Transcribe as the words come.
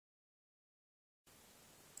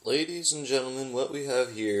Ladies and gentlemen, what we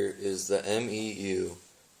have here is the MEU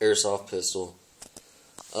Airsoft pistol.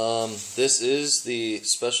 This is the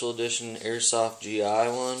special edition Airsoft GI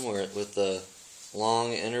one with the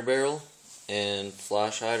long inner barrel and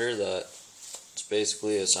flash hider that it's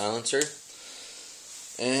basically a silencer,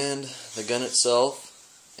 and the gun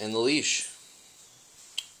itself and the leash.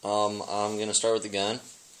 I'm going to start with the gun.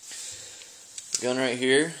 The gun right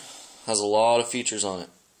here has a lot of features on it.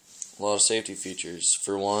 A lot of safety features.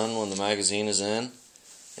 For one, when the magazine is in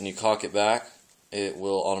and you cock it back, it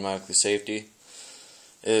will automatically safety.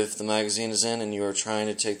 If the magazine is in and you are trying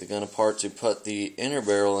to take the gun apart to put the inner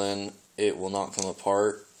barrel in, it will not come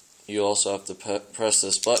apart. You also have to press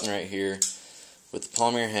this button right here with the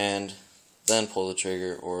palm of your hand, then pull the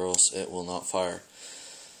trigger, or else it will not fire.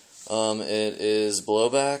 It is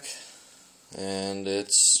blowback, and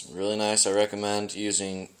it's really nice. I recommend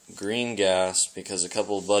using green gas because a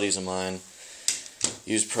couple of buddies of mine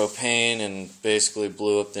used propane and basically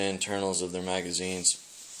blew up the internals of their magazines.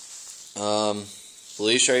 The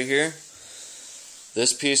leash right here,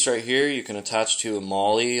 this piece right here you can attach to a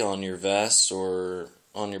molly on your vest or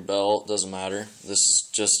on your belt, doesn't matter. This is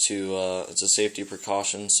just to it's a safety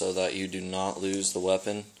precaution so that you do not lose the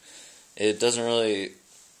weapon. It doesn't really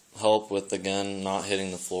help with the gun not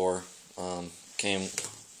hitting the floor. Came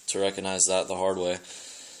to recognize that the hard way.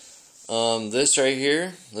 This right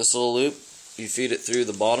here, this little loop, you feed it through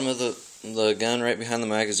the bottom of the gun right behind the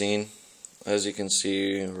magazine. As you can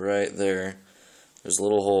see right there, there's a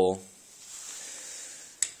little hole.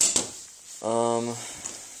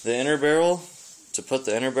 The inner barrel, to put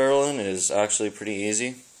the inner barrel in is actually pretty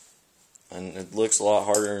easy, and it looks a lot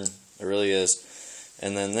harder than it really is.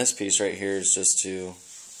 And then this piece right here is just to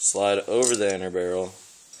slide over the inner barrel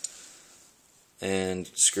and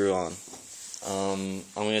screw on. I'm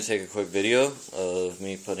going to take a quick video of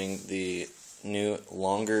me putting the new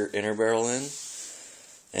longer inner barrel in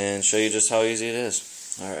and show you just how easy it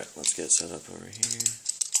is. Alright, let's get set up over here.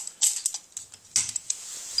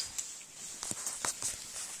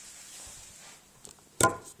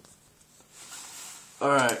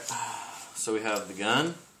 Alright, so we have the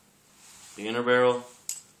gun, the inner barrel.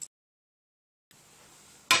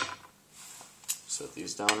 Set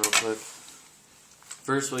these down real quick.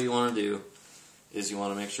 First, what you want to do is you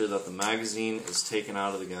want to make sure that the magazine is taken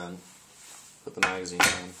out of the gun. Put the magazine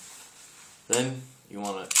in. Then you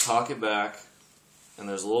want to cock it back, and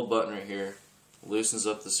there's a little button right here. Loosens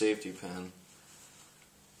up the safety pin.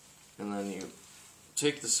 And then you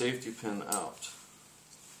take the safety pin out,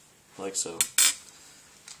 like so.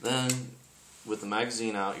 Then, with the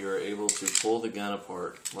magazine out, you're able to pull the gun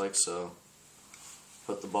apart, like so.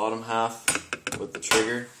 Put the bottom half with the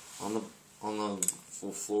trigger on the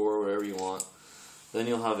floor, wherever you want. Then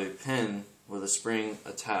you'll have a pin with a spring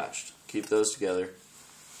attached. Keep those together.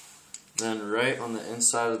 Then right on the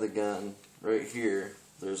inside of the gun, right here,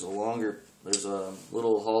 there's a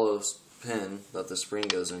little hollow pin that the spring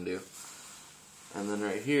goes into. And then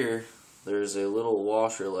right here, there's a little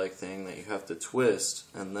washer-like thing that you have to twist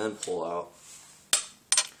and then pull out,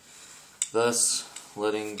 thus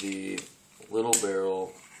letting the little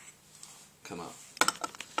barrel come out.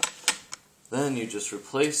 Then you just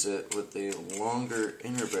replace it with a longer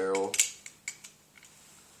inner barrel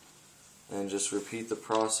and just repeat the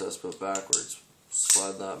process but backwards.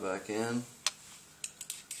 Slide that back in.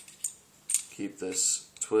 Keep this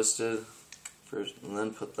twisted first and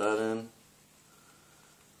then put that in.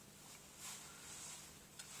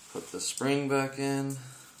 Put the spring back in.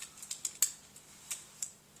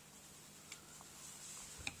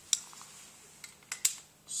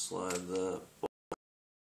 Slide the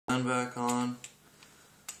gun back on.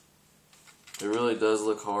 It really does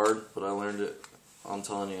look hard, but I learned it, I'm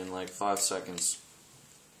telling you, in like 5 seconds.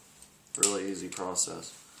 Really easy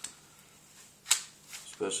process.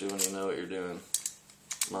 Especially when you know what you're doing.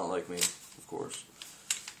 Not like me, of course.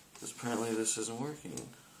 Because apparently this isn't working.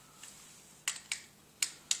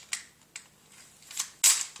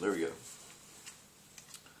 There we go.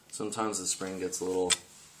 Sometimes the spring gets a little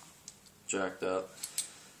jacked up.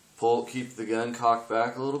 Keep the gun cocked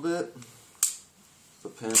back a little bit. The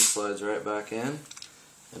pin slides right back in.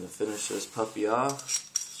 And to finish this puppy off,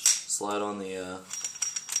 slide on the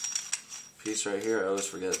piece right here. I always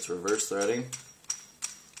forget it's reverse threading.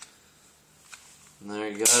 And there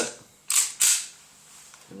you got it.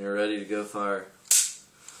 And you're ready to go fire.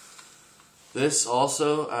 This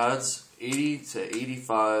also adds 80 to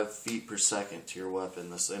 85 feet per second to your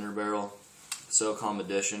weapon. This inner barrel, Socom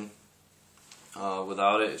edition.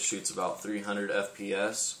 Without it, it shoots about 300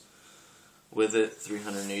 FPS. With it,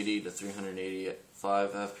 380 to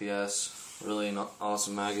 385 FPS. Really an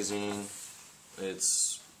awesome magazine.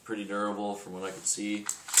 It's pretty durable from what I could see.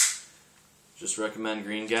 Just recommend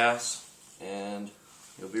green gas, and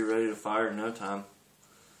you'll be ready to fire in no time.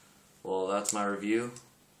 Well, that's my review,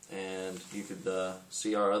 and you could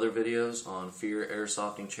see our other videos on Fear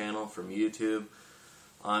Airsofting channel from YouTube.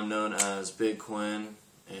 I'm known as Big Quinn,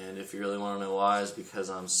 and if you really want to know why, it's because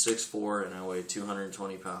I'm 6'4" and I weigh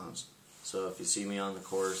 220 pounds. So if you see me on the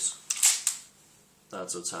course,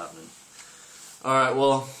 that's what's happening. Alright,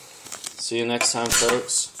 well, see you next time,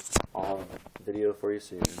 folks. I'll have a video for you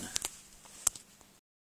soon.